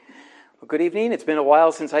Good evening. It's been a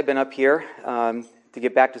while since I've been up here to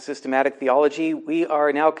get back to systematic theology. We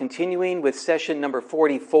are now continuing with session number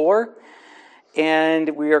 44,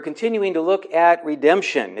 and we are continuing to look at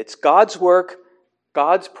redemption. It's God's work,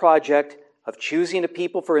 God's project of choosing a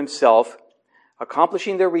people for himself,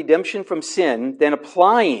 accomplishing their redemption from sin, then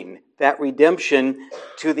applying that redemption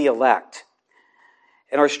to the elect.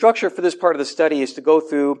 And our structure for this part of the study is to go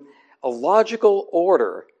through a logical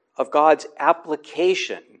order of God's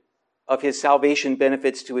application of his salvation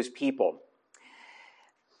benefits to his people.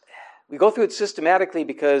 We go through it systematically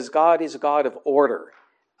because God is a God of order.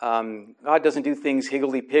 God doesn't do things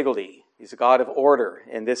higgledy-piggledy. He's a God of order.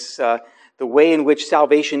 And this, the way in which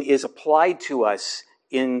salvation is applied to us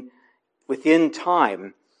within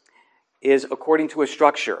time is according to a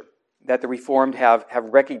structure that the Reformed have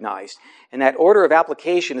recognized. And that order of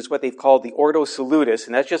application is what they've called the Ordo Salutis,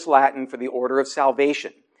 and that's just Latin for the order of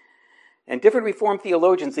salvation. And different Reformed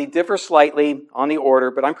theologians, they differ slightly on the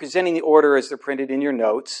order, but I'm presenting the order as they're printed in your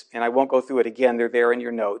notes, and I won't go through it again. They're there in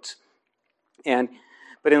your notes.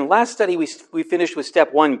 But in the last study, we finished with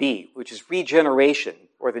step 1b, which is regeneration,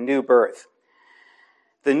 or the new birth.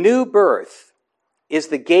 The new birth is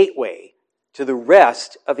the gateway to the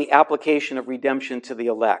rest of the application of redemption to the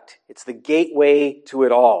elect. It's the gateway to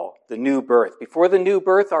it all, the new birth. Before the new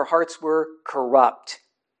birth, our hearts were corrupt.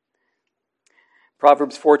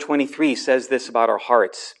 Proverbs 4:23 says this about our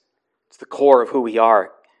hearts. It's the core of who we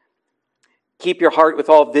are. Keep your heart with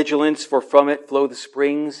all vigilance, for from it flow the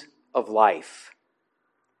springs of life.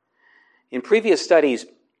 In previous studies,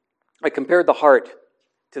 I compared the heart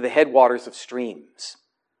to the headwaters of streams.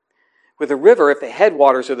 With a river, if the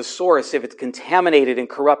headwaters are the source, if it's contaminated and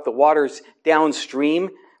corrupt, the waters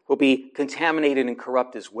downstream will be contaminated and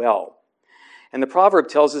corrupt as well. And the proverb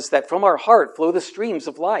tells us that from our heart flow the streams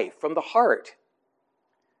of life, from the heart.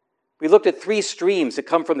 We looked at 3 streams that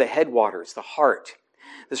come from the headwaters, the heart.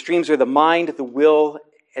 The streams are the mind, the will,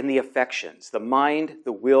 and the affections. The mind,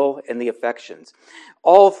 the will, and the affections.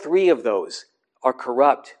 All 3 of those are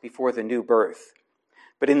corrupt before the new birth.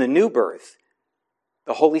 But in the new birth,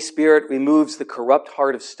 the Holy Spirit removes the corrupt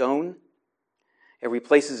heart of stone and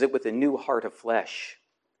replaces it with a new heart of flesh.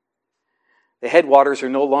 The headwaters are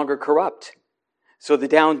no longer corrupt. So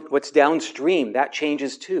what's downstream, that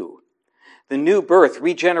changes too. The new birth,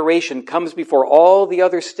 regeneration, comes before all the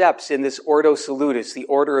other steps in this Ordo Salutis, the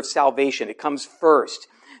order of salvation. It comes first.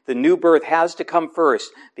 The new birth has to come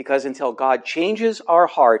first because until God changes our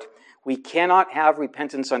heart, we cannot have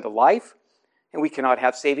repentance unto life and we cannot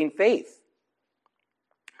have saving faith.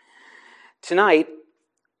 Tonight,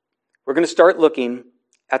 we're going to start looking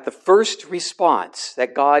at the first response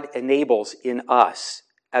that God enables in us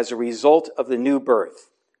as a result of the new birth.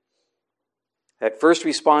 That first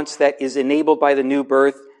response that is enabled by the new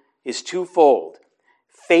birth is twofold: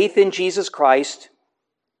 faith in Jesus Christ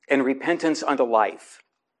and repentance unto life.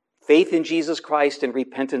 Faith in Jesus Christ and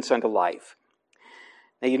repentance unto life.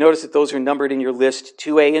 Now you notice that those are numbered in your list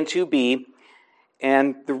 2a and 2b.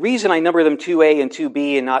 And the reason I number them 2a and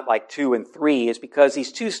 2b and not like 2 and 3 is because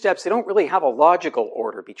these 2 steps, they don't really have a logical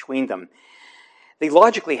order between them. They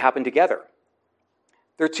logically happen together.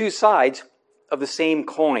 They're 2 sides of the same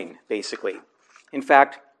coin, basically. In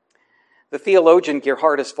fact, the theologian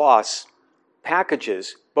Gerhardus Voss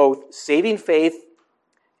packages both saving faith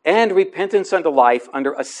and repentance unto life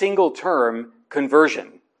under a single term,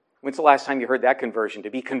 conversion. When's the last time you heard that conversion? To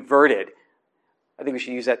be converted. I think we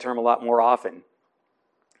should use that term a lot more often.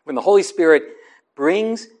 When the Holy Spirit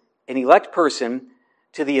brings an elect person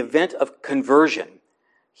to the event of conversion,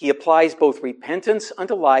 he applies both repentance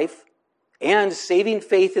unto life and saving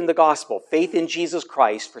faith in the gospel, faith in Jesus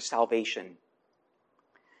Christ for salvation.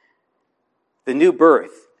 The new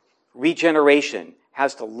birth, regeneration,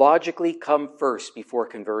 has to logically come first before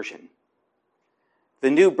conversion.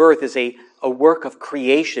 The new birth is a work of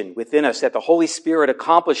creation within us that the Holy Spirit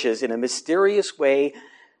accomplishes in a mysterious way,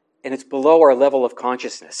 and it's below our level of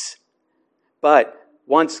consciousness. But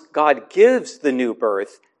once God gives the new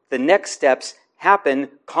birth, the next steps happen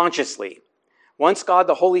consciously. Once God,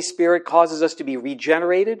 the Holy Spirit, causes us to be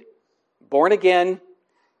regenerated, born again,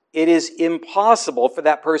 it is impossible for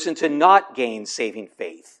that person to not gain saving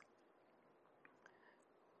faith.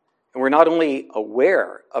 And we're not only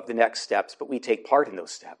aware of the next steps, but we take part in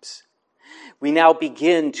those steps. We now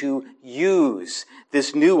begin to use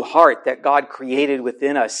this new heart that God created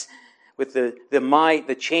within us with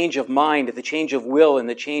the change of mind, the change of will, and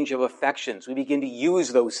the change of affections. We begin to use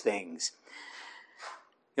those things.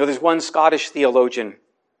 You know, there's one Scottish theologian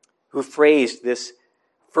who phrased this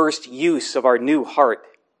first use of our new heart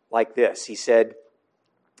like this. He said,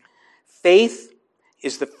 "Faith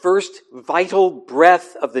is the first vital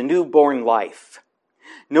breath of the newborn life.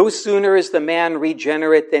 No sooner is the man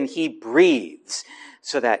regenerate than he breathes,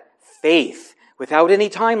 so that faith, without any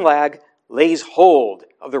time lag, lays hold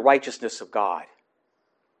of the righteousness of God.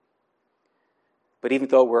 But even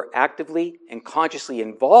though we're actively and consciously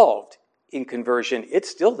involved in conversion, it's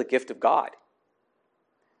still the gift of God.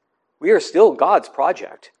 We are still God's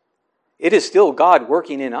project. It is still God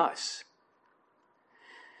working in us.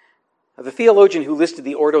 Now, the theologian who listed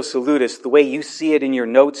the Ordo Salutis, the way you see it in your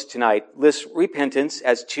notes tonight, lists repentance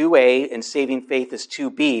as 2a and saving faith as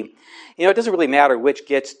 2b. It doesn't really matter which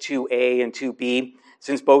gets 2a and 2b,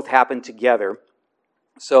 since both happen together.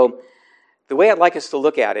 So the way I'd like us to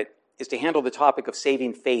look at it is to handle the topic of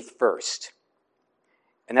saving faith first.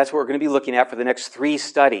 And that's what we're going to be looking at for the next 3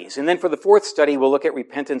 studies. And then for the 4th study, we'll look at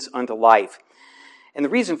repentance unto life. And the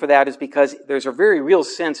reason for that is because there's a very real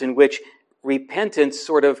sense in which repentance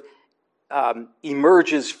sort of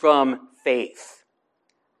emerges from faith.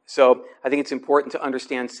 So I think it's important to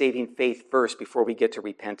understand saving faith first before we get to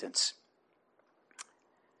repentance.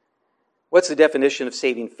 What's the definition of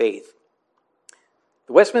saving faith?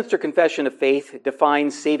 The Westminster Confession of Faith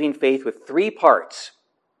defines saving faith with 3 parts,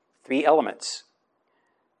 3 elements.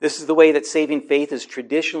 This is the way that saving faith has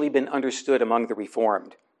traditionally been understood among the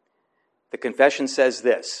Reformed. The confession says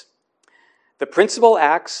this: the principal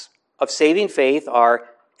acts of saving faith are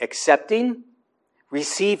accepting,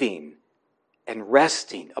 receiving, and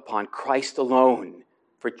resting upon Christ alone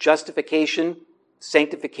for justification,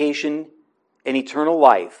 sanctification, and eternal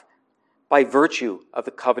life by virtue of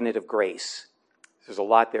the covenant of grace. There's a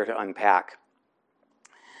lot there to unpack.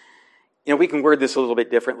 We can word this a little bit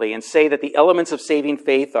differently and say that the elements of saving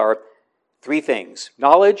faith are 3 things: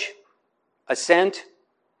 knowledge, assent,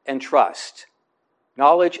 and trust.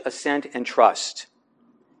 Knowledge, assent, and trust.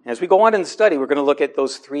 As we go on in the study, we're going to look at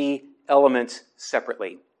those 3 elements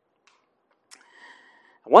separately.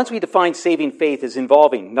 Once we define saving faith as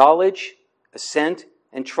involving knowledge, assent,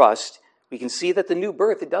 and trust, we can see that the new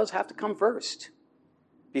birth, it does have to come first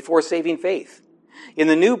before saving faith. In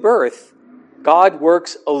the new birth, God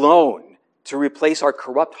works alone to replace our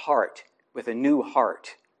corrupt heart with a new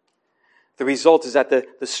heart. The result is that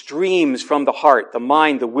the streams from the heart, the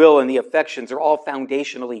mind, the will, and the affections are all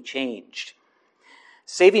foundationally changed.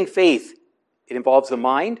 Saving faith, it involves the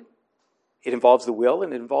mind, it involves the will,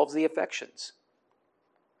 and it involves the affections.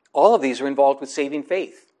 All of these are involved with saving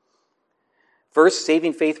faith. First,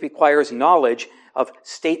 saving faith requires knowledge of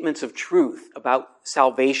statements of truth about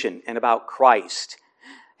salvation and about Christ.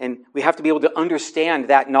 And we have to be able to understand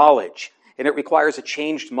that knowledge. And it requires a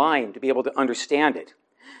changed mind to be able to understand it.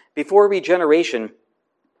 Before regeneration,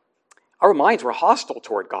 our minds were hostile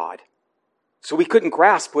toward God. So we couldn't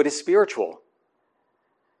grasp what is spiritual.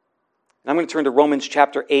 And I'm going to turn to Romans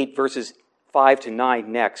chapter 8, verses 5 to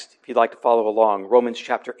 9 next, if you'd like to follow along. Romans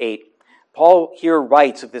chapter 8. Paul here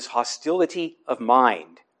writes of this hostility of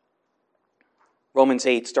mind. Romans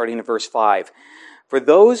 8, starting in verse 5. For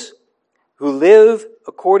those who live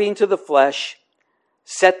according to the flesh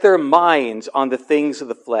set their minds on the things of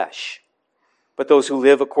the flesh. But those who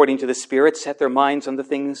live according to the Spirit set their minds on the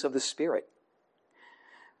things of the Spirit.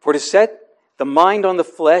 For to set the mind on the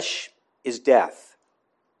flesh is death,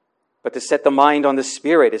 but to set the mind on the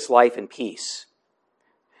Spirit is life and peace.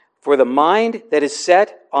 For the mind that is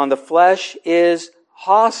set on the flesh is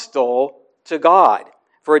hostile to God,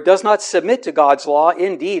 for it does not submit to God's law.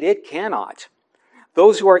 Indeed, it cannot.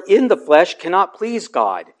 Those who are in the flesh cannot please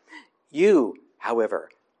God. You, however,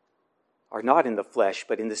 are not in the flesh,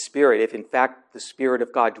 but in the Spirit, if in fact the Spirit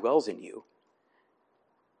of God dwells in you.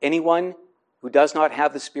 Anyone who does not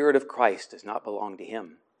have the Spirit of Christ does not belong to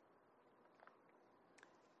him.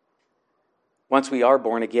 Once we are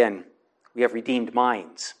born again, we have redeemed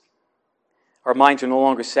minds. Our minds are no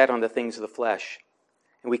longer set on the things of the flesh,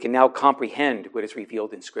 and we can now comprehend what is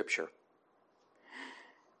revealed in Scripture.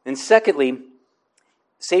 And secondly,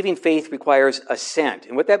 saving faith requires assent.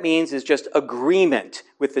 And what that means is just agreement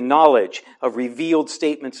with the knowledge of revealed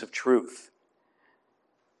statements of truth.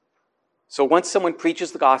 So once someone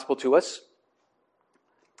preaches the gospel to us,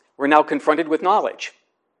 we're now confronted with knowledge.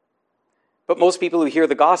 But most people who hear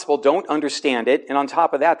the gospel don't understand it, and on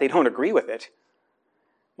top of that, they don't agree with it.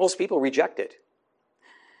 Most people reject it.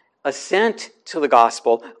 Assent to the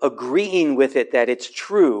gospel, agreeing with it that it's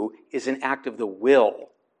true, is an act of the will.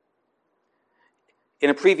 In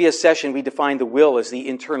a previous session, we defined the will as the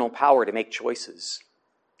internal power to make choices.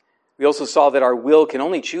 We also saw that our will can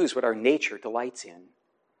only choose what our nature delights in.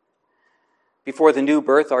 Before the new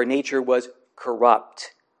birth, our nature was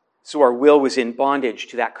corrupt, so our will was in bondage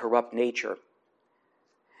to that corrupt nature.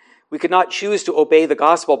 We could not choose to obey the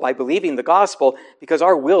gospel by believing the gospel because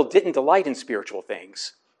our will didn't delight in spiritual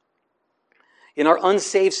things. In our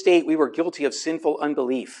unsaved state, we were guilty of sinful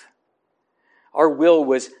unbelief. Our will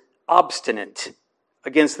was obstinate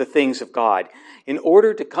against the things of God. In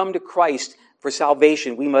order to come to Christ for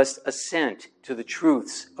salvation, we must assent to the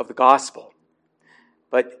truths of the gospel.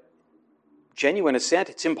 But genuine assent,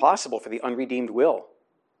 it's impossible for the unredeemed will.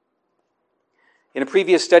 In a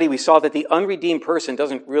previous study, we saw that the unredeemed person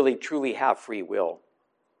doesn't really truly have free will.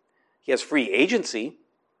 He has free agency.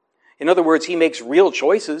 In other words, he makes real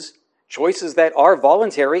choices, choices that are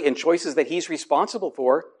voluntary and choices that he's responsible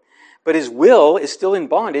for, but his will is still in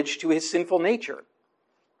bondage to his sinful nature.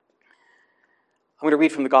 I'm going to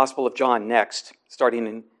read from the Gospel of John next, starting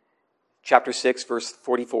in chapter 6, verse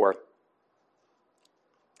 44.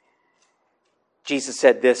 Jesus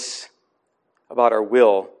said this about our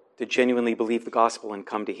will to genuinely believe the gospel and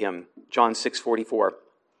come to him. John 6:44.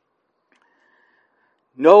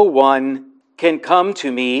 No one can come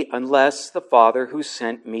to me unless the Father who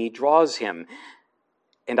sent me draws him,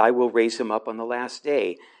 and I will raise him up on the last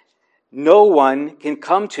day. No one can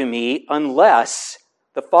come to me unless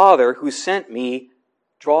the Father who sent me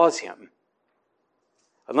draws him.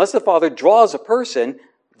 Unless the Father draws a person,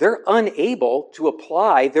 they're unable to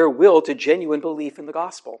apply their will to genuine belief in the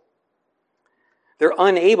gospel. They're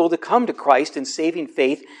unable to come to Christ in saving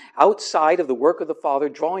faith outside of the work of the Father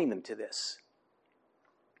drawing them to this.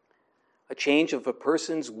 A change of a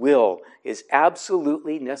person's will is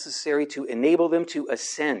absolutely necessary to enable them to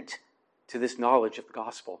assent to this knowledge of the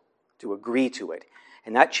gospel, to agree to it.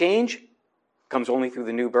 And that change comes only through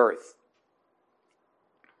the new birth.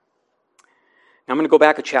 Now I'm going to go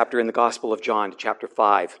back a chapter in the Gospel of John, to chapter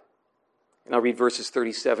 5, and I'll read verses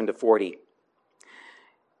 37 to 40.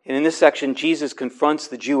 And in this section, Jesus confronts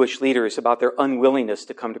the Jewish leaders about their unwillingness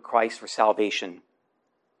to come to Christ for salvation.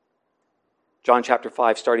 John chapter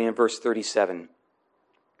 5, starting in verse 37.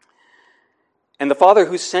 And the Father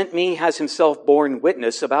who sent me has himself borne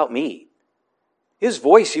witness about me. His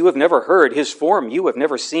voice you have never heard, his form you have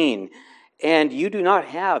never seen, and you do not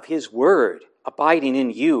have his word abiding in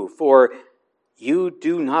you, for you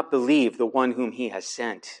do not believe the one whom he has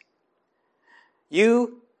sent.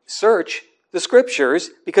 You search the Scriptures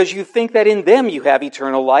because you think that in them you have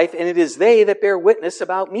eternal life, and it is they that bear witness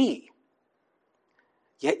about me.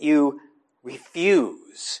 Yet you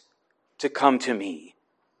refuse to come to me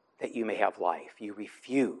that you may have life. You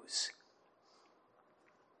refuse.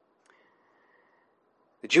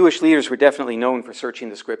 The Jewish leaders were definitely known for searching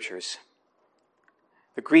the Scriptures.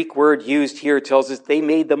 The Greek word used here tells us they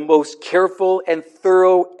made the most careful and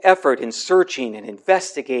thorough effort in searching and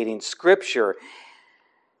investigating Scripture.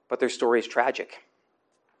 But their story is tragic.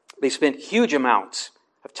 They spent huge amounts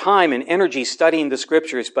of time and energy studying the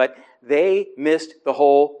Scriptures, but they missed the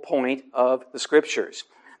whole point of the Scriptures.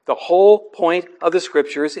 The whole point of the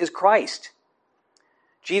Scriptures is Christ.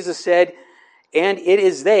 Jesus said, and it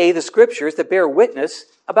is they, the Scriptures, that bear witness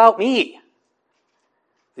about me.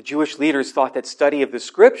 The Jewish leaders thought that study of the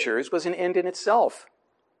Scriptures was an end in itself,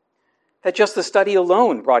 that just the study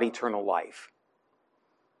alone brought eternal life.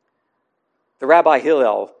 The Rabbi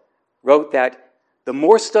Hillel wrote that the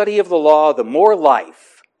more study of the law, the more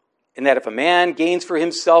life, and that if a man gains for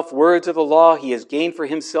himself words of the law, he has gained for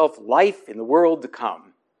himself life in the world to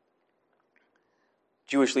come.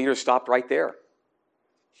 Jewish leaders stopped right there.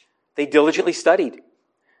 They diligently studied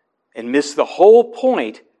and missed the whole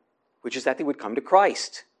point, which is that they would come to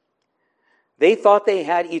Christ. They thought they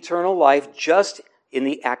had eternal life just in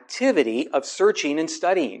the activity of searching and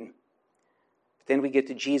studying. But then we get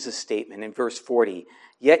to Jesus' statement in verse 40,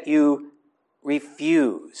 yet you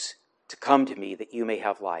refuse to come to me that you may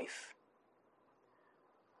have life.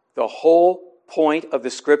 The whole point of the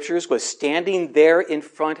Scriptures was standing there in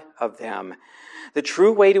front of them. The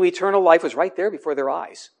true way to eternal life was right there before their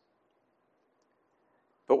eyes.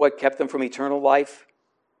 But what kept them from eternal life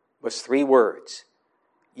was 3 words,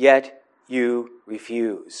 yet you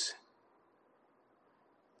refuse.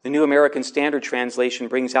 The New American Standard Translation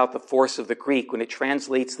brings out the force of the Greek when it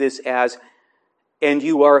translates this as, and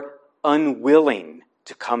you are unwilling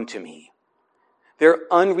to come to me. Their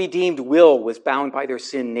unredeemed will was bound by their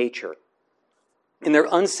sin nature. In their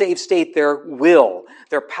unsaved state, their will,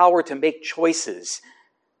 their power to make choices,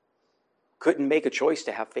 couldn't make a choice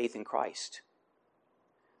to have faith in Christ.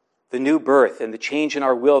 The new birth and the change in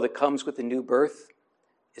our will that comes with the new birth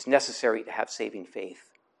is necessary to have saving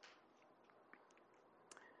faith.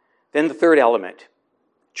 Then the third element,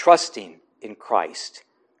 trusting in Christ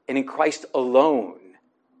and in Christ alone,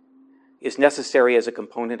 is necessary as a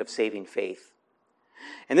component of saving faith.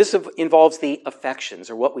 And this involves the affections,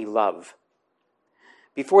 or what we love.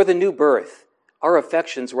 Before the new birth, our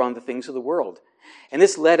affections were on the things of the world. And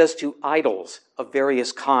this led us to idols of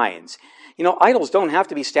various kinds. You know, idols don't have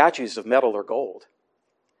to be statues of metal or gold.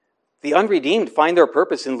 The unredeemed find their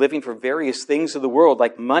purpose in living for various things of the world,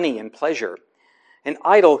 like money and pleasure. An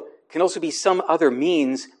idol can also be some other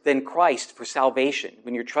means than Christ for salvation.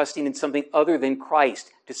 When you're trusting in something other than Christ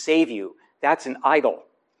to save you, that's an idol.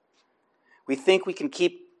 We think we can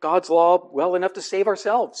keep God's law well enough to save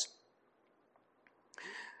ourselves.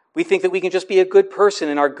 We think that we can just be a good person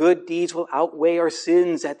and our good deeds will outweigh our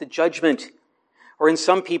sins at the judgment. Or in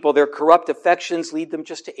some people, their corrupt affections lead them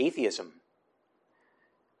just to atheism.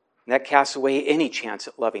 And that casts away any chance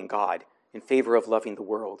at loving God in favor of loving the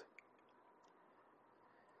world.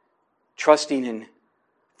 Trusting in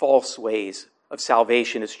false ways of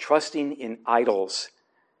salvation is trusting in idols,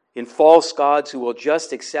 in false gods who will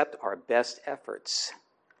just accept our best efforts.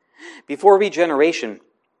 Before regeneration,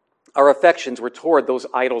 our affections were toward those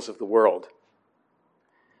idols of the world.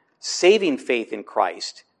 Saving faith in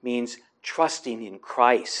Christ means trusting in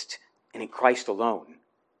Christ and in Christ alone.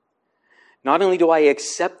 Not only do I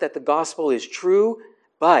accept that the gospel is true,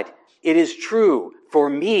 but it is true for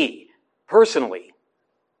me personally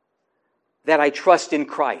that I trust in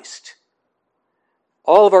Christ.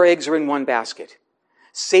 All of our eggs are in one basket.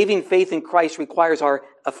 Saving faith in Christ requires our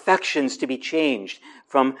affections to be changed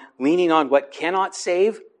from leaning on what cannot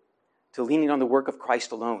save to leaning on the work of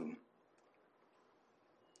Christ alone.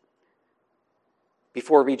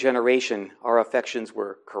 Before regeneration, our affections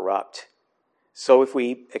were corrupt. So if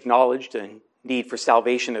we acknowledged a need for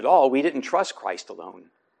salvation at all, we didn't trust Christ alone.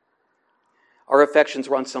 Our affections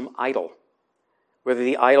were on some idol, whether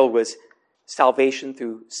the idol was salvation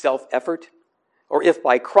through self-effort, or if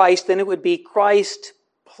by Christ, then it would be Christ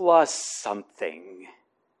plus something.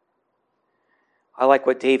 I like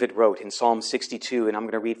what David wrote in Psalm 62, and I'm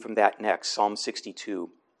going to read from that next, Psalm 62.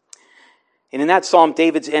 And in that psalm,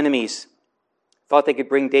 David's enemies thought they could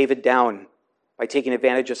bring David down by taking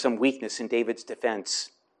advantage of some weakness in David's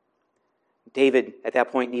defense. David, at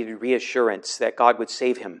that point, needed reassurance that God would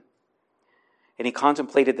save him. And he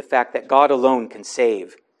contemplated the fact that God alone can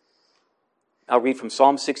save. I'll read from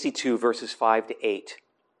Psalm 62, verses 5 to 8.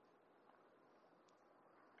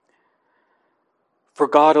 For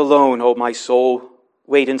God alone, O my soul,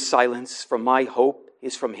 wait in silence, for my hope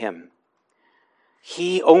is from him.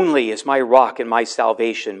 He only is my rock and my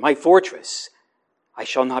salvation, my fortress. I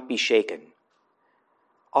shall not be shaken.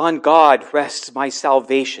 On God rests my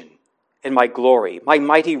salvation and my glory. My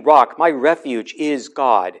mighty rock, my refuge is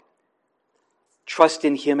God. Trust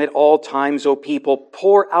in him at all times, O people.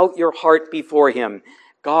 Pour out your heart before him.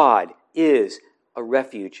 God is a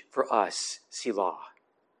refuge for us. Selah.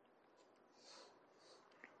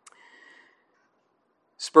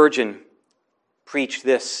 Spurgeon preached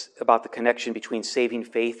this about the connection between saving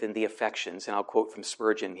faith and the affections, and I'll quote from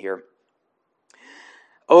Spurgeon here.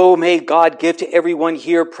 Oh, may God give to everyone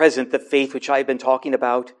here present the faith which I have been talking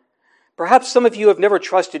about. Perhaps some of you have never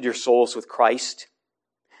trusted your souls with Christ.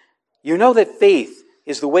 You know that faith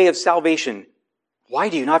is the way of salvation. Why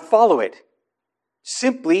do you not follow it?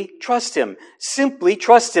 Simply trust him. Simply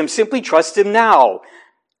trust him. Simply trust him now.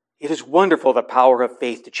 It is wonderful, the power of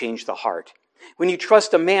faith to change the heart. When you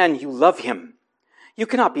trust a man, you love him. You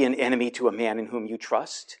cannot be an enemy to a man in whom you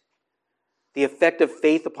trust. The effect of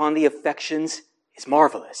faith upon the affections is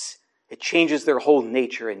marvelous. It changes their whole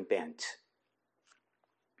nature and bent.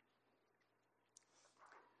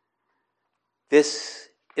 This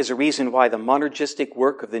is a reason why the monergistic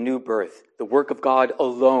work of the new birth, the work of God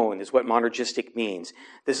alone, is what monergistic means.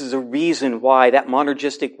 This is a reason why that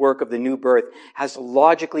monergistic work of the new birth has to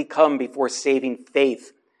logically come before saving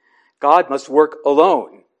faith. God must work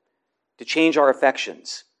alone to change our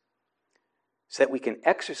affections so that we can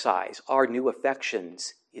exercise our new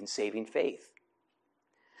affections in saving faith.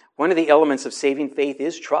 One of the elements of saving faith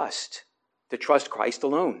is trust, to trust Christ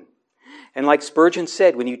alone. And like Spurgeon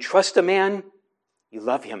said, when you trust a man, you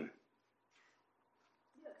love him.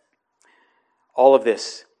 All of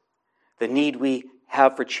this, the need we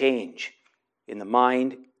have for change in the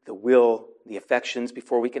mind, the will, the affections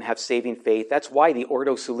before we can have saving faith. That's why the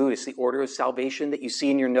Ordo Salutis, the order of salvation that you see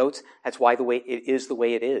in your notes, that's why the way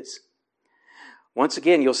it is. Once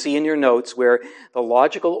again, you'll see in your notes where the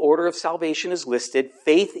logical order of salvation is listed.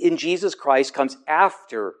 Faith in Jesus Christ comes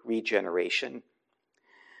after regeneration.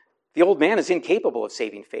 The old man is incapable of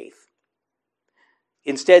saving faith.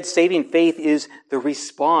 Instead, saving faith is the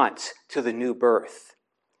response to the new birth.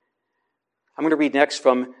 I'm going to read next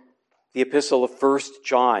from the epistle of 1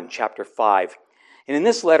 John, chapter 5. And in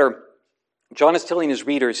this letter, John is telling his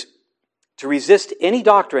readers to resist any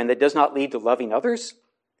doctrine that does not lead to loving others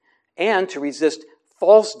and to resist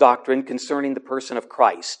false doctrine concerning the person of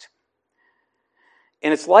Christ.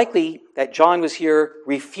 And it's likely that John was here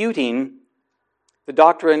refuting the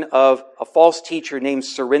doctrine of a false teacher named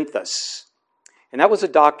Cerinthus. And that was a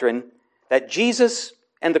doctrine that Jesus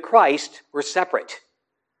and the Christ were separate,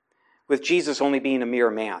 with Jesus only being a mere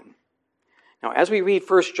man. Now, as we read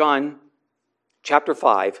 1 John chapter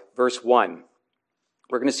 5, verse 1,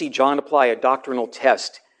 we're going to see John apply a doctrinal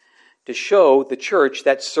test to show the church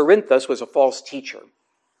that Cerinthus was a false teacher.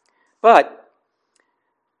 But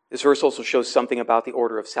this verse also shows something about the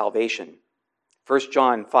order of salvation. 1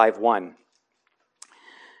 John 5:1.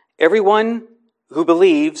 Everyone who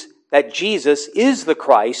believes that Jesus is the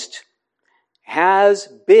Christ has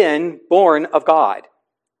been born of God.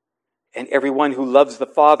 And everyone who loves the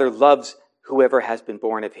Father loves whoever has been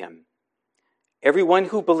born of him. Everyone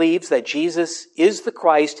who believes that Jesus is the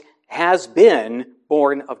Christ has been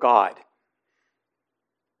born of God.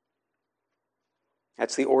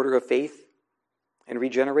 That's the order of faith and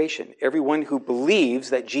regeneration. Everyone who believes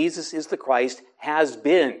that Jesus is the Christ has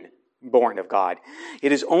been born of God.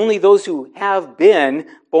 It is only those who have been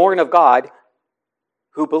born of God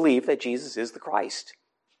who believe that Jesus is the Christ.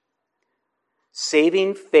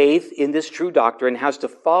 Saving faith in this true doctrine has to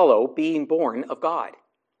follow being born of God.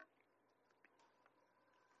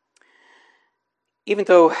 Even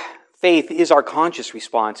though faith is our conscious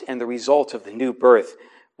response and the result of the new birth,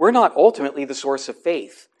 we're not ultimately the source of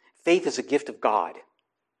faith. Faith is a gift of God,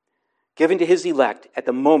 given to his elect at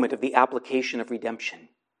the moment of the application of redemption.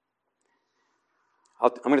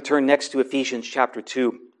 I'm going to turn next to Ephesians chapter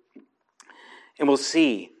 2, and we'll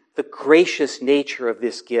see the gracious nature of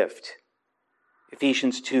this gift.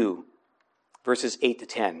 Ephesians 2, verses 8 to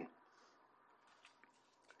 10.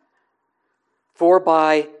 For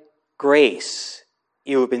by grace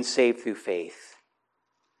you have been saved through faith.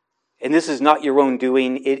 And this is not your own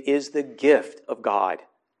doing, it is the gift of God,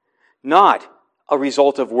 not a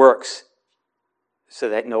result of works, so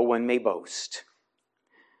that no one may boast.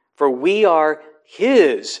 For we are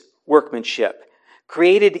his workmanship,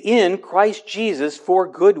 created in Christ Jesus for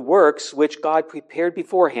good works, which God prepared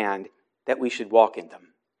beforehand that we should walk in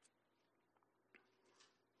them.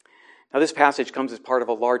 Now, this passage comes as part of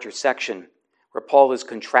a larger section where Paul is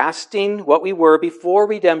contrasting what we were before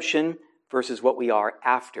redemption versus what we are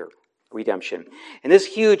after redemption. And this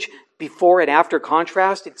huge before and after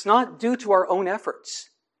contrast, it's not due to our own efforts.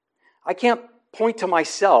 I can't point to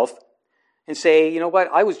myself and say, you know what,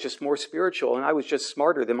 I was just more spiritual and I was just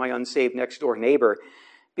smarter than my unsaved next door neighbor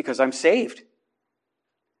because I'm saved.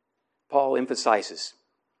 Paul emphasizes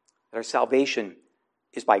that our salvation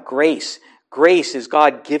is by grace. Grace is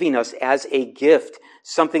God giving us as a gift,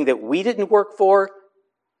 something that we didn't work for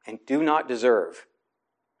and do not deserve.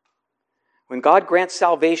 When God grants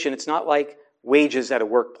salvation, it's not like wages at a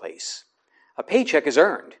workplace. A paycheck is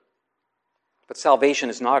earned, but salvation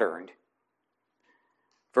is not earned.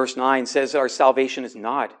 Verse 9 says that our salvation is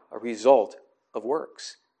not a result of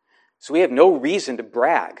works. So we have no reason to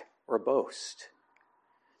brag or boast.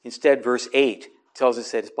 Instead, verse 8 tells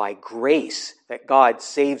us that it's by grace that God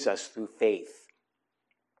saves us through faith.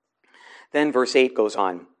 Then verse 8 goes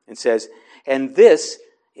on and says, and this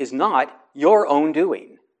is not your own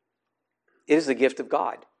doing. It is the gift of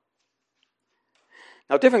God.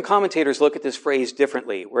 Now, different commentators look at this phrase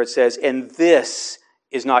differently, where it says, and this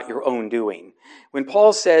is not your own doing. When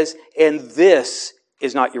Paul says, and this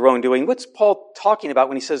is not your own doing, what's Paul talking about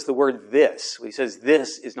when he says the word this? When he says,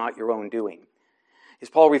 this is not your own doing. Is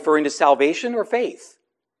Paul referring to salvation or faith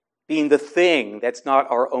being the thing that's not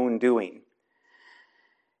our own doing?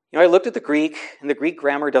 You know, I looked at the Greek, and the Greek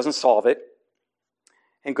grammar doesn't solve it.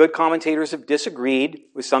 And good commentators have disagreed,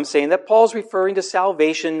 with some saying that Paul's referring to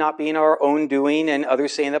salvation not being our own doing, and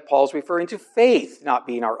others saying that Paul's referring to faith not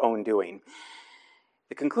being our own doing.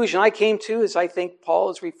 The conclusion I came to is I think Paul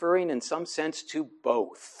is referring in some sense to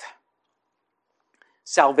both.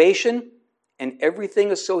 Salvation and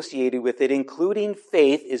everything associated with it, including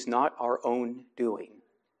faith, is not our own doing.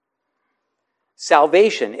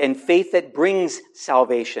 Salvation and faith that brings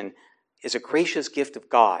salvation is a gracious gift of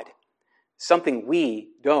God, something we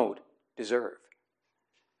don't deserve.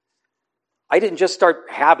 I didn't just start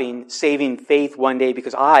having saving faith one day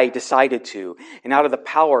because I decided to, and out of the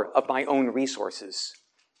power of my own resources.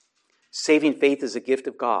 Saving faith is a gift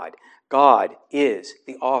of God. God is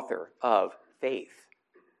the author of faith.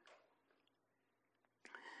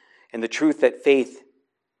 And the truth that faith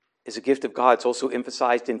is a gift of God is also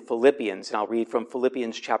emphasized in Philippians, and I'll read from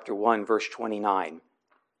Philippians chapter 1, verse 29.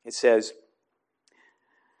 It says,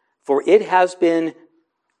 for it has been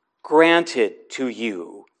granted to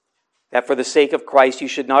you that for the sake of Christ you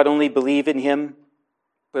should not only believe in him,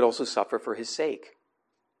 but also suffer for his sake.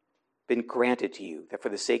 been granted to you, that for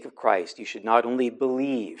the sake of Christ you should not only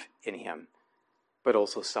believe in him, but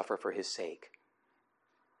also suffer for his sake.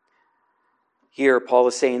 Here, Paul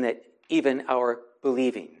is saying that even our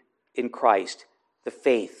believing in Christ, the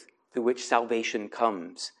faith through which salvation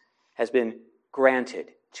comes, has been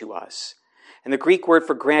granted to us. And the Greek word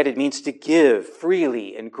for granted means to give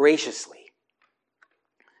freely and graciously.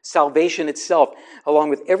 Salvation itself, along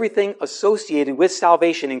with everything associated with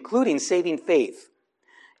salvation, including saving faith,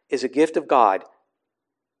 is a gift of God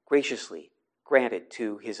graciously granted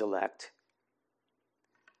to his elect.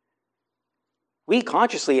 We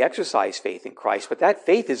consciously exercise faith in Christ, but that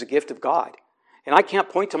faith is a gift of God. And I can't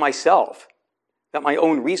point to myself that my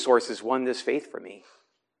own resources won this faith for me.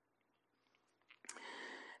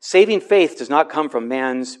 Saving faith does not come from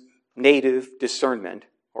man's native discernment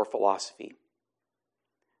or philosophy.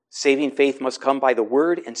 Saving faith must come by the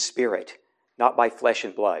word and spirit, not by flesh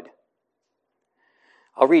and blood.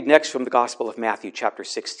 I'll read next from the Gospel of Matthew, chapter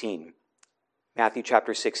 16. Matthew,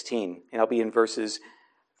 chapter 16, and I'll be in verses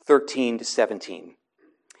 13 to 17.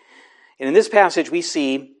 And in this passage, we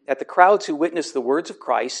see that the crowds who witnessed the words of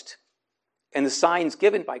Christ and the signs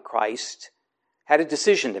given by Christ had a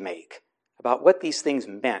decision to make about what these things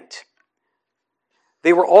meant.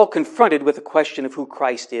 They were all confronted with the question of who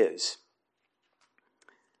Christ is.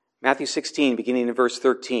 Matthew 16, beginning in verse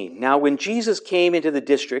 13. Now, when Jesus came into the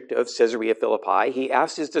district of Caesarea Philippi, he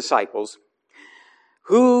asked his disciples,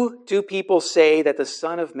 "Who do people say that the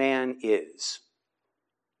Son of Man is?"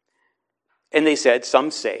 And they said,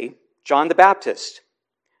 some say, John the Baptist.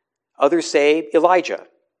 Others say Elijah,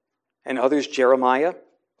 and others Jeremiah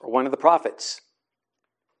or one of the prophets.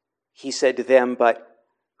 He said to them, "But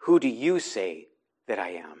who do you say that I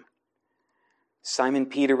am?" Simon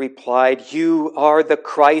Peter replied, "You are the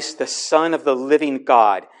Christ, the Son of the living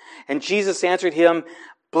God." And Jesus answered him,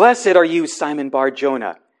 "Blessed are you, Simon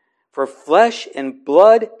Bar-Jonah, for flesh and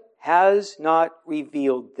blood has not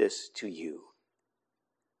revealed this to you,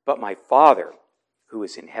 but my Father who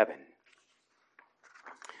is in heaven."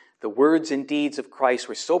 The words and deeds of Christ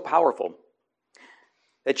were so powerful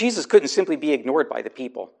that Jesus couldn't simply be ignored by the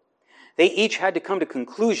people. They each had to come to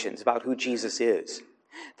conclusions about who Jesus is.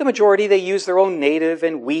 The majority, they used their own native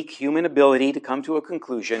and weak human ability to come to a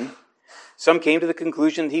conclusion. Some came to the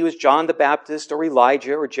conclusion that he was John the Baptist or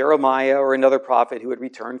Elijah or Jeremiah or another prophet who had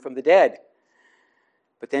returned from the dead.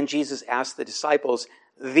 But then Jesus asked the disciples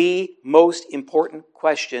the most important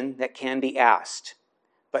question that can be asked.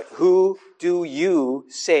 "But who do you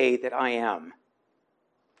say that I am?"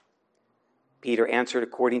 Peter answered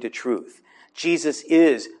according to truth. Jesus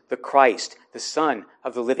is the Christ, the Son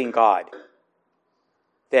of the living God.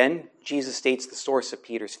 Then Jesus states the source of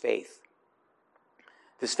Peter's faith.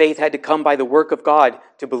 This faith had to come by the work of God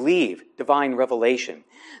to believe divine revelation.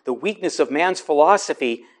 The weakness of man's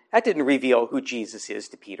philosophy, that didn't reveal who Jesus is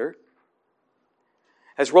to Peter.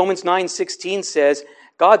 As Romans 9:16 says,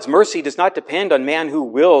 God's mercy does not depend on man who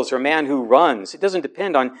wills or man who runs. It doesn't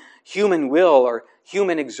depend on human will or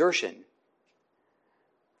human exertion.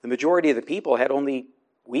 The majority of the people had only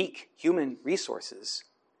weak human resources.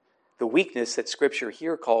 The weakness that Scripture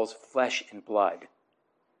here calls flesh and blood.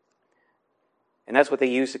 And that's what they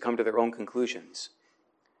used to come to their own conclusions.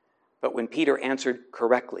 But when Peter answered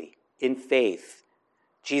correctly, in faith,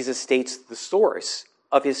 Jesus states the source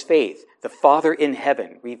of his faith. The Father in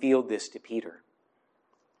heaven revealed this to Peter.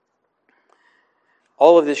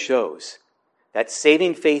 All of this shows that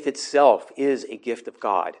saving faith itself is a gift of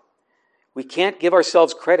God. We can't give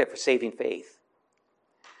ourselves credit for saving faith.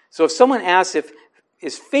 So if someone asks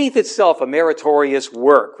is faith itself a meritorious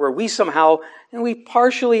work where we somehow, we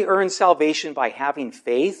partially earn salvation by having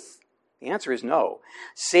faith? The answer is no.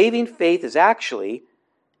 Saving faith is actually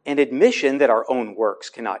an admission that our own works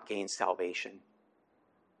cannot gain salvation.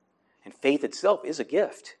 And faith itself is a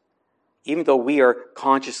gift, even though we are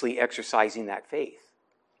consciously exercising that faith.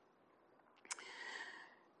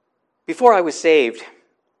 Before I was saved,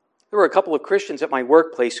 there were a couple of Christians at my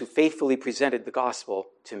workplace who faithfully presented the gospel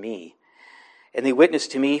to me. And they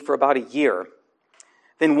witnessed to me for about a year.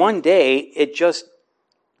 Then one day, it just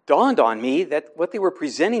dawned on me that what they were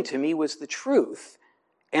presenting to me was the truth,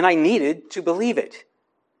 and I needed to believe it.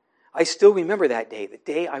 I still remember that day, the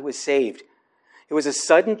day I was saved. It was a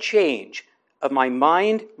sudden change of my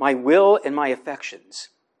mind, my will, and my affections.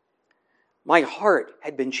 My heart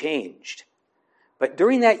had been changed. But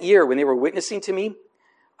during that year, when they were witnessing to me,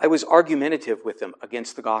 I was argumentative with them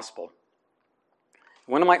against the gospel.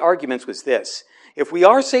 One of my arguments was this: if we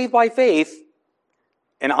are saved by faith,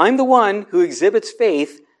 and I'm the one who exhibits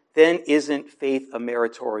faith, then isn't faith a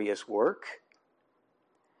meritorious work?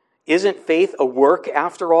 Isn't faith a work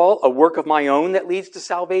after all, a work of my own that leads to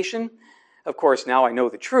salvation? Of course, now I know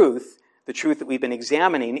the truth that we've been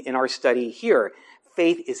examining in our study here.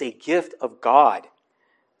 Faith is a gift of God.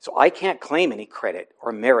 So I can't claim any credit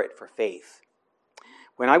or merit for faith.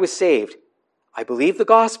 When I was saved, I believed the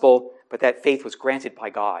gospel, but that faith was granted by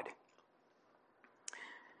God.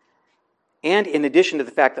 And in addition to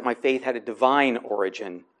the fact that my faith had a divine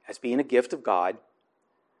origin as being a gift of God,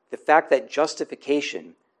 the fact that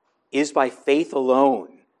justification is by faith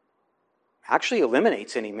alone actually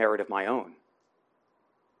eliminates any merit of my own.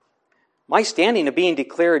 My standing of being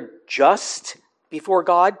declared just before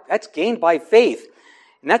God, that's gained by faith.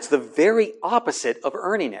 And that's the very opposite of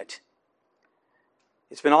earning it.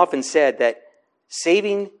 It's been often said that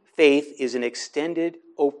saving faith is an extended,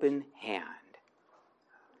 open hand.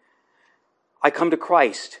 I come to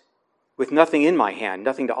Christ with nothing in my hand,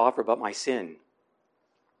 nothing to offer but my sin.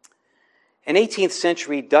 An 18th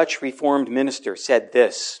century Dutch Reformed minister said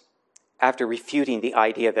this after refuting the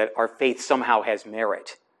idea that our faith somehow has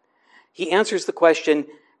merit. He answers the question,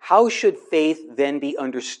 how should faith then be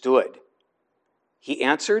understood? He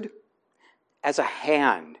answered, as a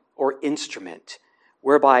hand or instrument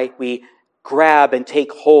whereby we grab and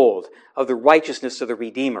take hold of the righteousness of the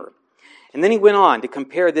Redeemer. And then he went on to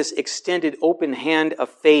compare this extended open hand of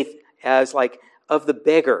faith as like of the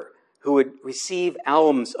beggar who would receive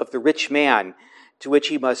alms of the rich man, to which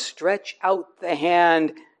he must stretch out the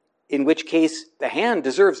hand, in which case the hand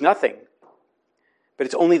deserves nothing, but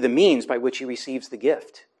it's only the means by which he receives the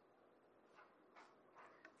gift.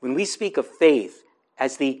 When we speak of faith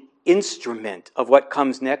as the instrument of what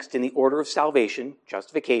comes next in the order of salvation,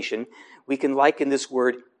 justification, we can liken this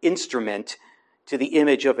word instrument to the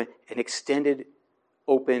image of an extended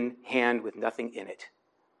open hand with nothing in it.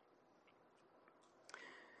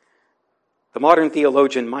 The modern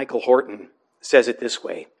theologian Michael Horton says it this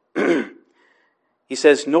way. He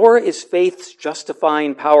says, nor is faith's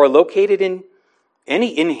justifying power located in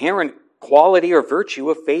any inherent quality or virtue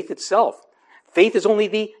of faith itself. Faith is only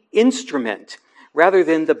the instrument rather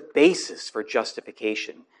than the basis for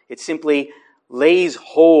justification. It simply lays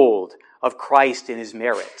hold of Christ and his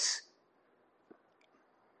merits.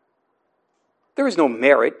 There is no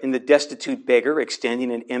merit in the destitute beggar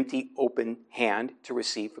extending an empty, open hand to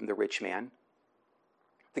receive from the rich man.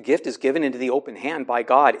 The gift is given into the open hand by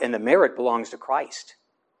God, and the merit belongs to Christ.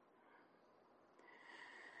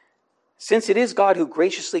 Since it is God who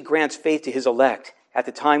graciously grants faith to his elect at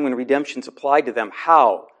the time when redemption is applied to them,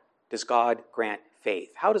 how does God grant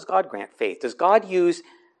faith? How does God grant faith? Does God use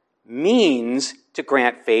means to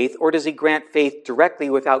grant faith, or does he grant faith directly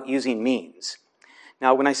without using means?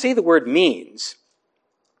 Now, when I say the word means,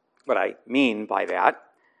 what I mean by that,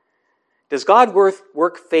 does God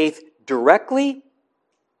work faith directly,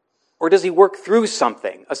 or does he work through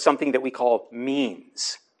something that we call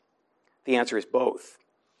means? The answer is both.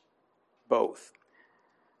 Both.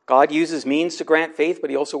 God uses means to grant faith, but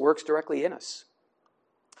he also works directly in us.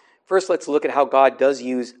 First, let's look at how God does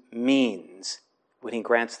use means when he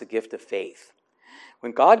grants the gift of faith.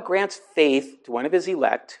 When God grants faith to one of his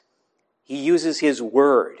elect, he uses his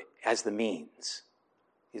word as the means.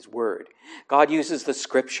 His word. God uses the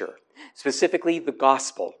scripture, specifically the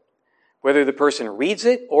gospel, whether the person reads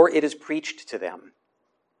it or it is preached to them.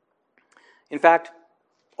 In fact,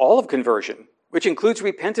 all of conversion, which includes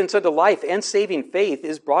repentance unto life and saving faith,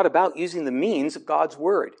 is brought about using the means of God's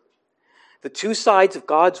word. The two sides of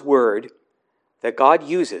God's word that God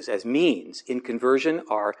uses as means in conversion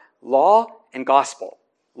are law and gospel.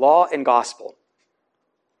 Law and gospel.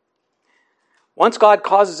 Once God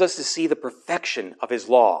causes us to see the perfection of his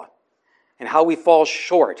law and how we fall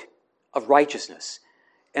short of righteousness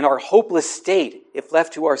and our hopeless state if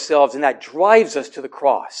left to ourselves, and that drives us to the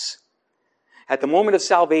cross. At the moment of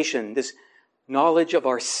salvation, this knowledge of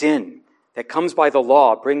our sin that comes by the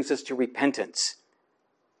law brings us to repentance.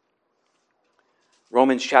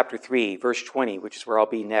 Romans chapter 3, verse 20, which is where I'll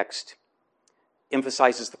be next,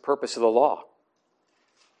 emphasizes the purpose of the law.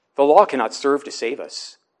 The law cannot serve to save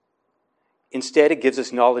us. Instead, it gives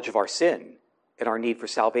us knowledge of our sin and our need for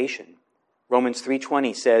salvation. Romans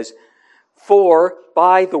 3:20 says, For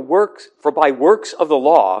by works of the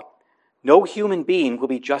law, no human being will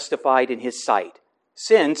be justified in his sight,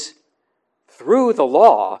 since through the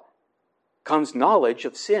law comes knowledge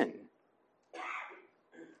of sin.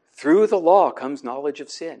 Through the law comes knowledge of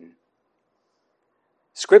sin.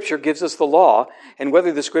 Scripture gives us the law, and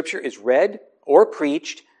whether the scripture is read or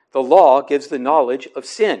preached, the law gives the knowledge of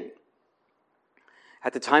sin.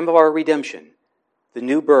 At the time of our redemption, the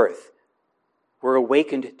new birth, we're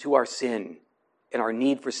awakened to our sin and our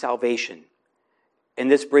need for salvation. And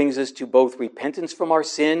this brings us to both repentance from our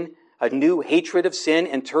sin a new hatred of sin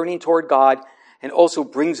and turning toward God, and also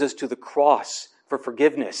brings us to the cross for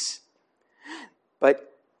forgiveness.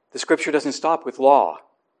 But the Scripture doesn't stop with law.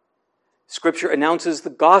 Scripture announces the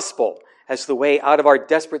gospel as the way out of our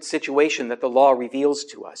desperate situation that the law reveals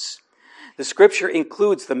to us. The Scripture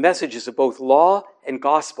includes the messages of both law and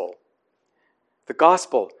gospel. The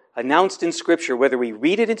gospel announced in Scripture, whether we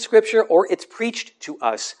read it in Scripture or it's preached to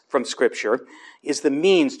us from Scripture, is the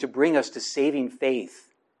means to bring us to saving faith.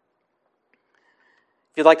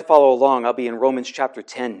 If you'd like to follow along, I'll be in Romans chapter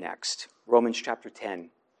 10 next. Romans chapter 10.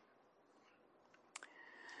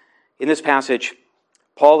 In this passage,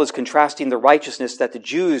 Paul is contrasting the righteousness that the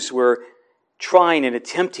Jews were trying and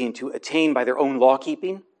attempting to attain by their own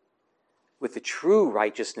law-keeping with the true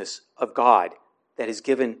righteousness of God that is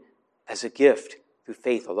given as a gift through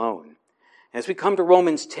faith alone. And as we come to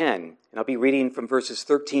Romans 10, and I'll be reading from verses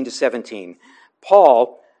 13 to 17,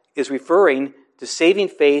 Paul is referring to saving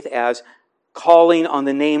faith as calling on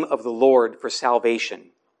the name of the Lord for salvation.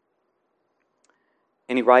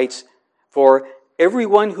 And he writes, "For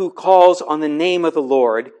everyone who calls on the name of the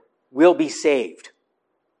Lord will be saved."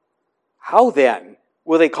 How then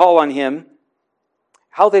will they call on him?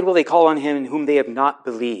 How then will they call on him in whom they have not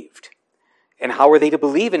believed? And how are they to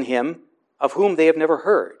believe in him of whom they have never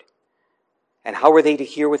heard? And how are they to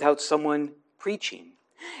hear without someone preaching?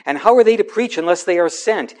 And how are they to preach unless they are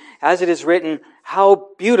sent? As it is written,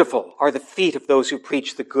 "How beautiful are the feet of those who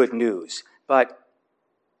preach the good news." But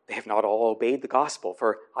they have not all obeyed the gospel.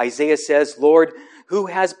 For Isaiah says, "Lord, who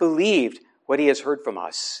has believed what he has heard from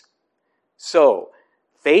us?" So,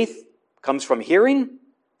 faith comes from hearing,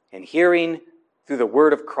 and hearing through the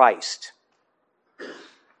word of Christ.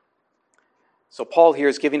 So Paul here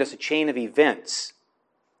is giving us a chain of events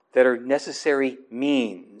that are necessary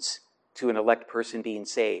means to an elect person being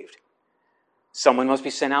saved. Someone must be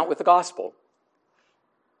sent out with the gospel.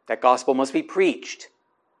 That gospel must be preached.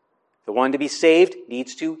 The one to be saved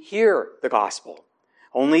needs to hear the gospel.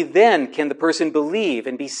 Only then can the person believe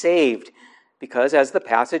and be saved, because as the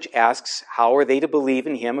passage asks, how are they to believe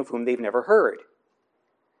in him of whom they've never heard?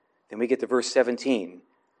 Then we get to verse 17.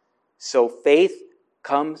 So faith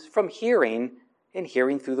comes from hearing, and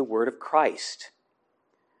hearing through the word of Christ.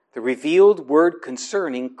 The revealed word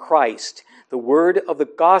concerning Christ, the word of the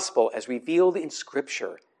gospel as revealed in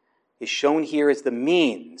Scripture, is shown here as the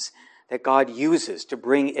means that God uses to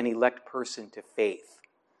bring an elect person to faith.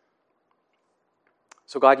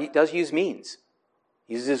 So God does use means.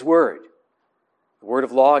 He uses his word, the word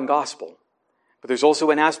of law and gospel. But there's also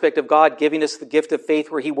an aspect of God giving us the gift of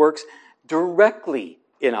faith where he works directly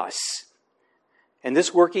in us. And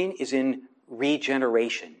this working is in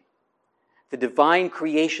regeneration, the divine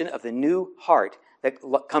creation of the new heart that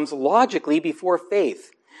comes logically before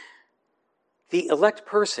faith. The elect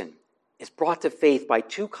person is brought to faith by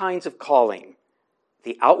two kinds of calling: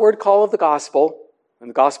 the outward call of the gospel, when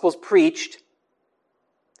the gospel is preached,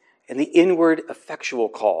 and the inward effectual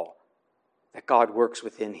call that God works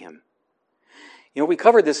within him. You know, we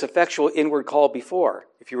covered this effectual inward call before,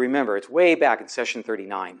 if you remember. It's way back in session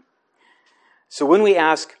 39. So when we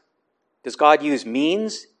ask, does God use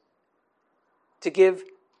means to give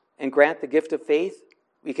and grant the gift of faith?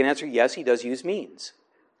 We can answer, yes, he does use means.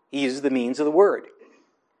 He uses the means of the word.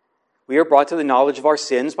 We are brought to the knowledge of our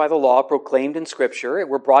sins by the law proclaimed in Scripture, and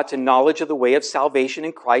we're brought to knowledge of the way of salvation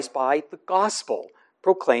in Christ by the gospel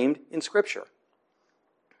proclaimed in Scripture.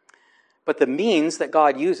 But the means that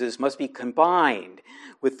God uses must be combined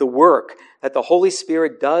with the work that the Holy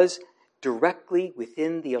Spirit does directly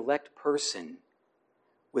within the elect person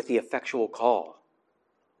with the effectual call.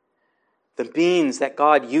 The means that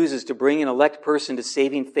God uses to bring an elect person to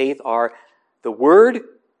saving faith are the Word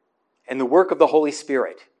and the work of the Holy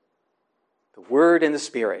Spirit. The Word and the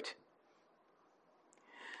Spirit.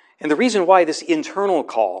 And the reason why this internal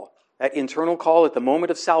call, that internal call at the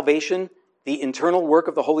moment of salvation, the internal work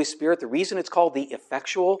of the Holy Spirit, the reason it's called the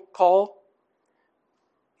effectual call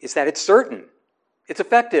is that it's certain. It's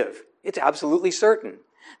effective. It's absolutely certain.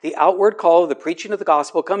 The outward call of the preaching of the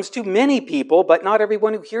gospel comes to many people, but not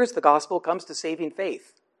everyone who hears the gospel comes to saving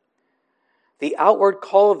faith. The outward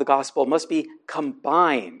call of the gospel must be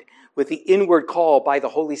combined with the inward call by the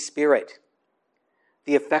Holy Spirit,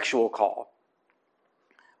 the effectual call.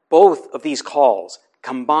 Both of these calls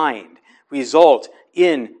combined result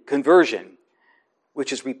in conversion,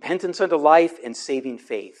 which is repentance unto life and saving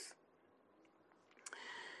faith.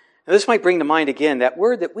 Now, this might bring to mind again that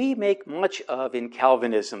word that we make much of in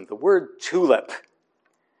Calvinism, the word tulip.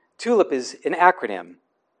 Tulip is an acronym.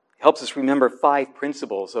 It helps us remember 5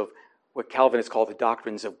 principles of what Calvinists call the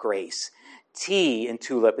doctrines of grace. T in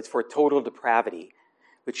tulip, it's for total depravity.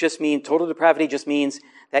 which just means, total depravity just means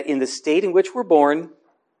that in the state in which we're born,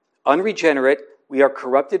 unregenerate, we are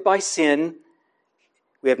corrupted by sin.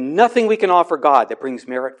 We have nothing we can offer God that brings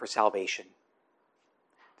merit for salvation.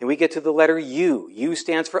 Then we get to the letter U. U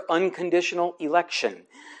stands for unconditional election.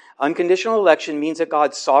 Unconditional election means that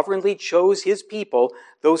God sovereignly chose his people,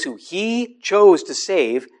 those who he chose to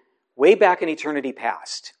save, way back in eternity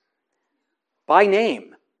past. By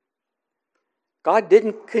name. God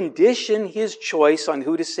didn't condition his choice on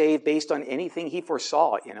who to save based on anything he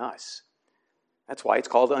foresaw in us. That's why it's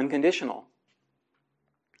called unconditional.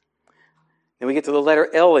 Then we get to the letter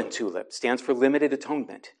L in TULIP. It stands for limited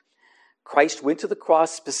atonement. Christ went to the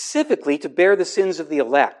cross specifically to bear the sins of the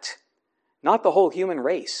elect, not the whole human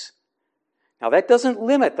race. Now that doesn't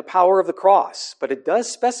limit the power of the cross, but it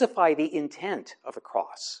does specify the intent of the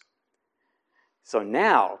cross. So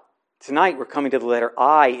now, tonight we're coming to the letter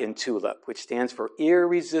I in TULIP, which stands for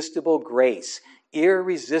irresistible grace.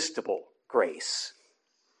 Irresistible grace.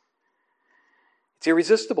 It's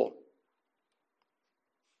irresistible.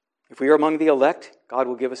 If we are among the elect, God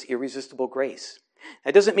will give us irresistible grace.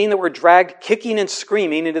 That doesn't mean that we're dragged kicking and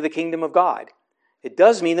screaming into the kingdom of God. It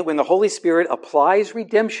does mean that when the Holy Spirit applies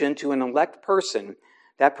redemption to an elect person,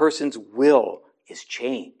 that person's will is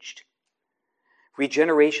changed.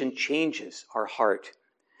 Regeneration changes our heart,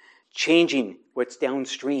 changing what's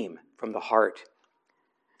downstream from the heart.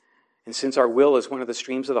 And since our will is one of the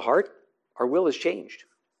streams of the heart, our will is changed.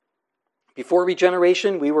 Before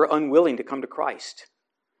regeneration, we were unwilling to come to Christ.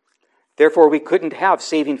 Therefore, we couldn't have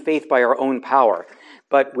saving faith by our own power.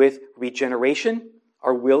 But with regeneration,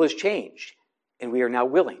 our will is changed, and we are now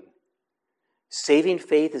willing. Saving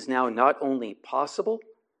faith is now not only possible,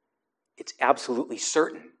 it's absolutely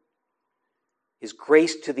certain. His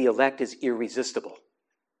grace to the elect is irresistible.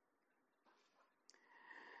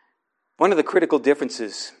 One of the critical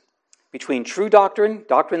differences between true doctrine,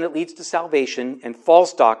 doctrine that leads to salvation, and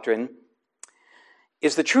false doctrine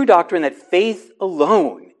is the true doctrine that faith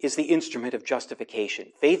alone is the instrument of justification.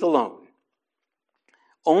 Faith alone.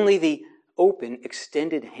 Only the open,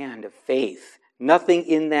 extended hand of faith. Nothing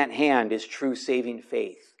in that hand is true saving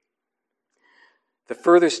faith. The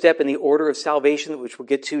further step in the order of salvation, which we'll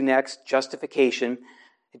get to next, justification,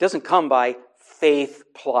 it doesn't come by faith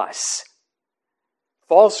plus.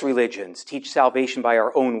 False religions teach salvation by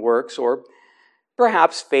our own works, or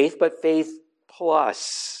perhaps faith, but faith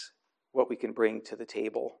plus what we can bring to the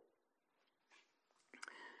table.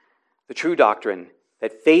 The true doctrine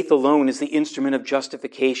that faith alone is the instrument of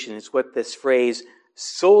justification is what this phrase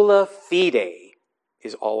sola fide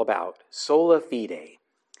is all about. Sola fide.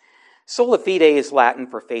 Sola fide is Latin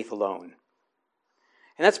for faith alone.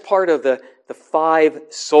 And that's part of the 5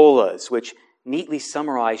 solas, which neatly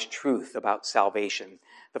summarize truth about salvation.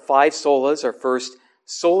 The 5 solas are first,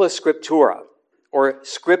 sola scriptura, or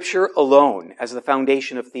Scripture alone as the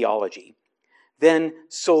foundation of theology. Then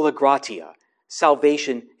sola gratia,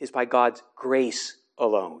 salvation is by God's grace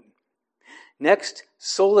alone. Next,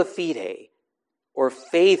 sola fide, or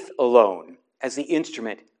faith alone as the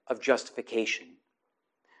instrument of justification.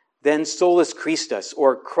 Then solus Christus,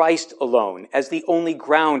 or Christ alone as the only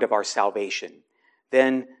ground of our salvation.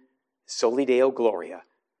 Then soli Deo gloria,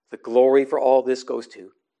 the glory for all this goes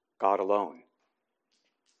to God alone.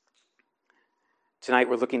 Tonight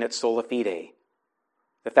we're looking at sola fide,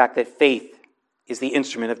 the fact that faith is the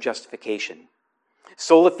instrument of justification.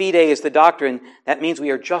 Sola fide is the doctrine that means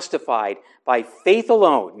we are justified by faith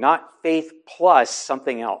alone, not faith plus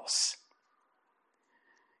something else.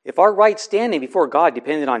 If our right standing before God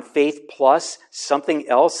depended on faith plus something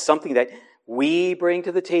else, something that we bring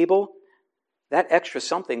to the table, that extra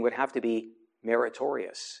something would have to be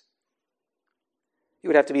meritorious. It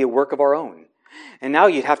would have to be a work of our own. And now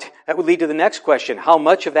that would lead to the next question. How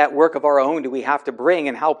much of that work of our own do we have to bring,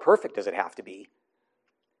 and how perfect does it have to be?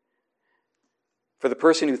 For the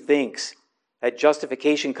person who thinks that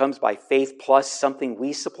justification comes by faith plus something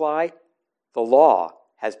we supply, the law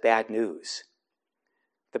has bad news.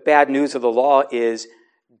 The bad news of the law is,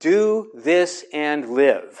 do this and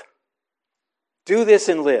live. Do this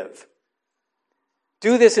and live.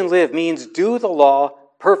 Do this and live means do the law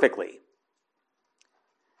perfectly.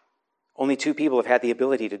 Only 2 people have had the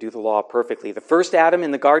ability to do the law perfectly. The first Adam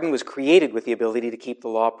in the garden was created with the ability to keep the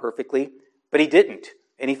law perfectly, but he didn't,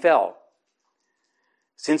 and he fell.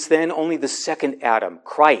 Since then, only the second Adam,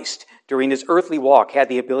 Christ, during his earthly walk, had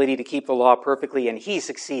the ability to keep the law perfectly, and he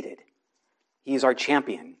succeeded. He is our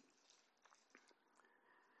champion.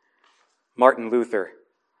 Martin Luther,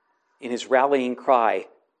 in his rallying cry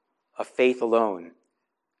of faith alone,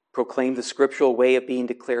 proclaimed the scriptural way of being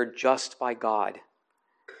declared just by God,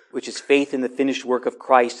 which is faith in the finished work of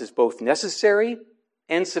Christ, is both necessary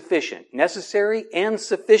and sufficient, necessary and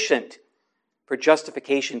sufficient for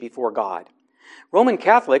justification before God. Roman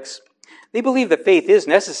Catholics, they believe that faith is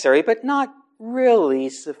necessary, but not really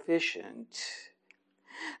sufficient.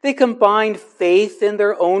 They combine faith in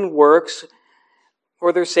their own works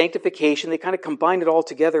or their sanctification. They kind of combine it all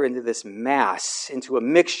together into this mass, into a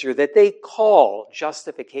mixture that they call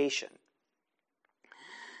justification.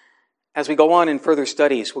 As we go on in further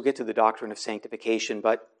studies, we'll get to the doctrine of sanctification,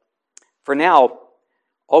 but for now,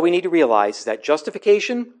 all we need to realize is that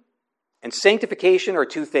justification and sanctification are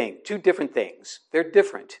two different things. They're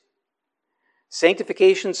different.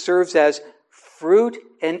 Sanctification serves as fruit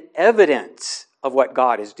and evidence of what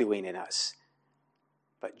God is doing in us.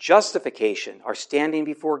 But justification, our standing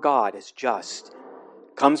before God as just,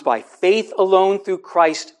 comes by faith alone through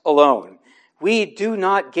Christ alone. We do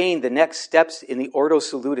not gain the next steps in the Ordo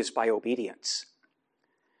Salutis by obedience.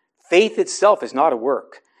 Faith itself is not a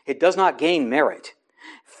work. It does not gain merit.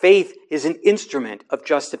 Faith is an instrument of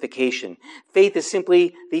justification. Faith is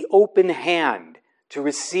simply the open hand to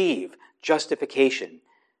receive justification.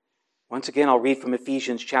 Once again, I'll read from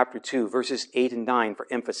Ephesians chapter 2, verses 8 and 9 for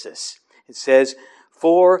emphasis. It says,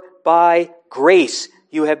 "For by grace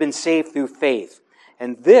you have been saved through faith,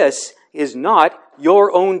 and this is not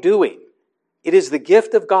your own doing. It is the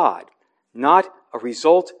gift of God, not a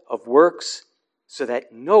result of works, so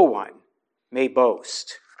that no one may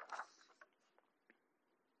boast."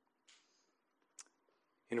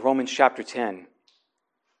 In Romans chapter 10,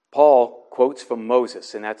 Paul quotes from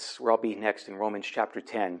Moses, and that's where I'll be next in Romans chapter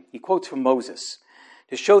 10. He quotes from Moses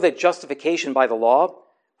to show that justification by the law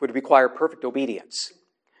would require perfect obedience.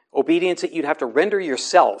 Obedience that you'd have to render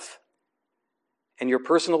yourself, and your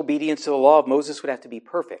personal obedience to the law of Moses would have to be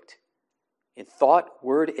perfect in thought,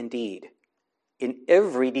 word, and deed, in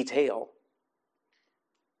every detail.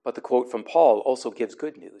 But the quote from Paul also gives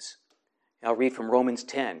good news. I'll read from Romans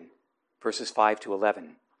 10, verses 5 to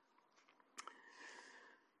 11.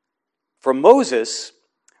 For Moses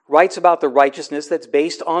writes about the righteousness that's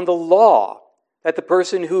based on the law, that the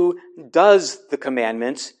person who does the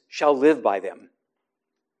commandments shall live by them.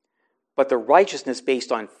 But the righteousness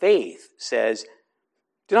based on faith says,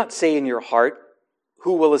 do not say in your heart,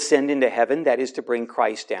 who will ascend into heaven, that is to bring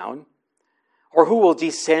Christ down, or who will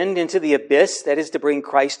descend into the abyss, that is to bring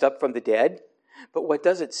Christ up from the dead. But what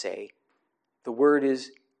does it say? The word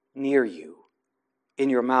is near you,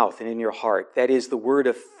 in your mouth and in your heart. That is the word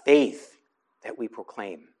of faith that we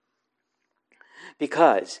proclaim.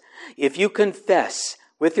 Because if you confess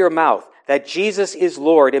with your mouth that Jesus is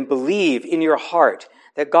Lord and believe in your heart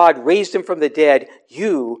that God raised him from the dead,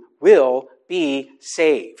 you will be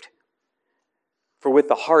saved. For with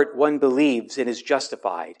the heart one believes and is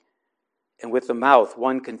justified, and with the mouth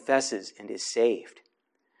one confesses and is saved.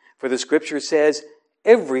 For the scripture says,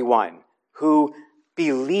 everyone who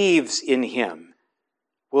believes in him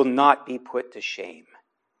will not be put to shame.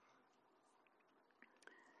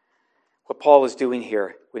 What Paul is doing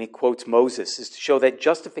here when he quotes Moses is to show that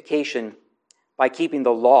justification by keeping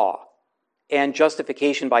the law and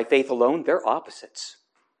justification by faith alone, they're opposites.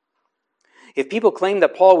 If people claim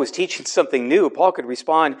that Paul was teaching something new, Paul could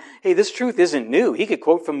respond, hey, this truth isn't new. He could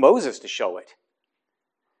quote from Moses to show it.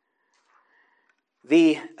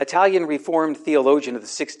 The Italian Reformed theologian of the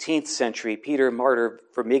 16th century, Peter Martyr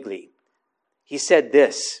Vermigli, he said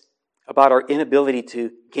this about our inability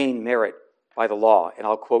to gain merit by the law, and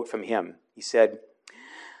I'll quote from him. He said,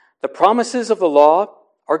 "The promises of the law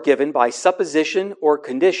are given by supposition or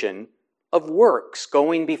condition of works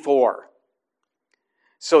going before,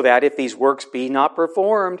 so that if these works be not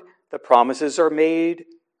performed, the promises are made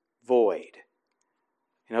void."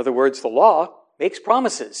 In other words, the law makes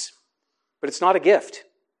promises, but it's not a gift.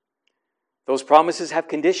 Those promises have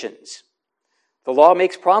conditions. The law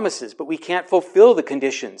makes promises, but we can't fulfill the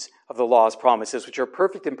conditions of the law's promises, which are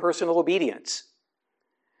perfect and personal obedience.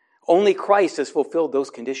 Only Christ has fulfilled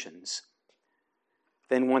those conditions.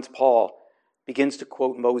 Then once Paul begins to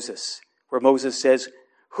quote Moses, where Moses says,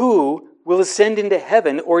 who will ascend into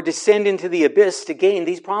heaven or descend into the abyss to gain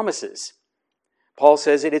these promises? Paul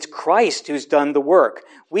says that it's Christ who's done the work.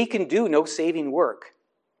 We can do no saving work.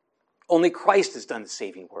 Only Christ has done the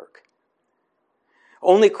saving work.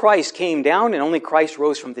 Only Christ came down and only Christ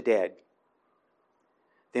rose from the dead.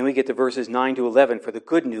 Then we get to verses 9 to 11 for the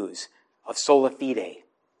good news of sola fide.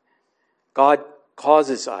 God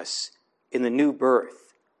causes us in the new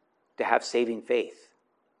birth to have saving faith.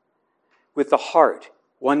 With the heart,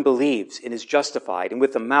 one believes and is justified, and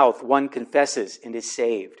with the mouth, one confesses and is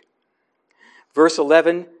saved. Verse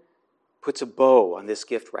 11 puts a bow on this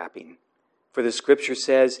gift wrapping, for the scripture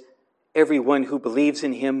says, everyone who believes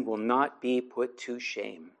in him will not be put to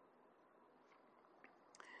shame.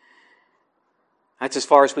 That's as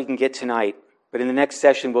far as we can get tonight. But in the next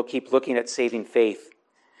session, we'll keep looking at saving faith.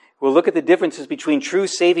 We'll look at the differences between true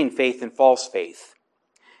saving faith and false faith.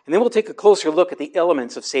 And then we'll take a closer look at the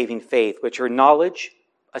elements of saving faith, which are knowledge,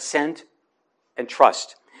 assent, and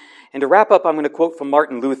trust. And to wrap up, I'm going to quote from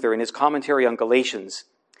Martin Luther in his commentary on Galatians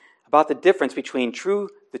about the difference between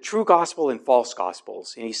the true gospel and false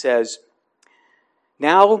gospels. And he says,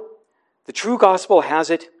 "Now, the true gospel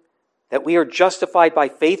has it that we are justified by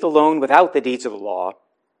faith alone without the deeds of the law.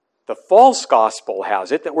 The false gospel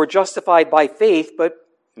has it that we're justified by faith, but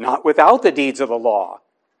not without the deeds of the law.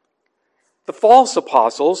 The false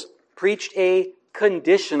apostles preached a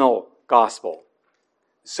conditional gospel.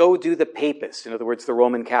 So do the papists, in other words, the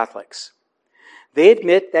Roman Catholics. They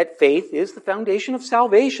admit that faith is the foundation of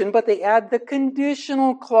salvation, but they add the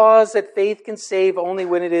conditional clause that faith can save only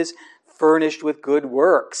when it is furnished with good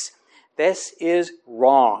works. This is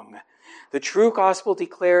wrong. The true gospel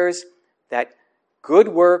declares that good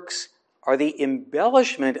works are the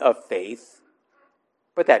embellishment of faith,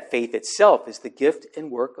 but that faith itself is the gift and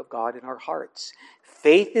work of God in our hearts.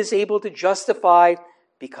 Faith is able to justify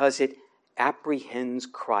because it apprehends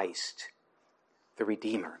Christ, the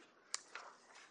Redeemer.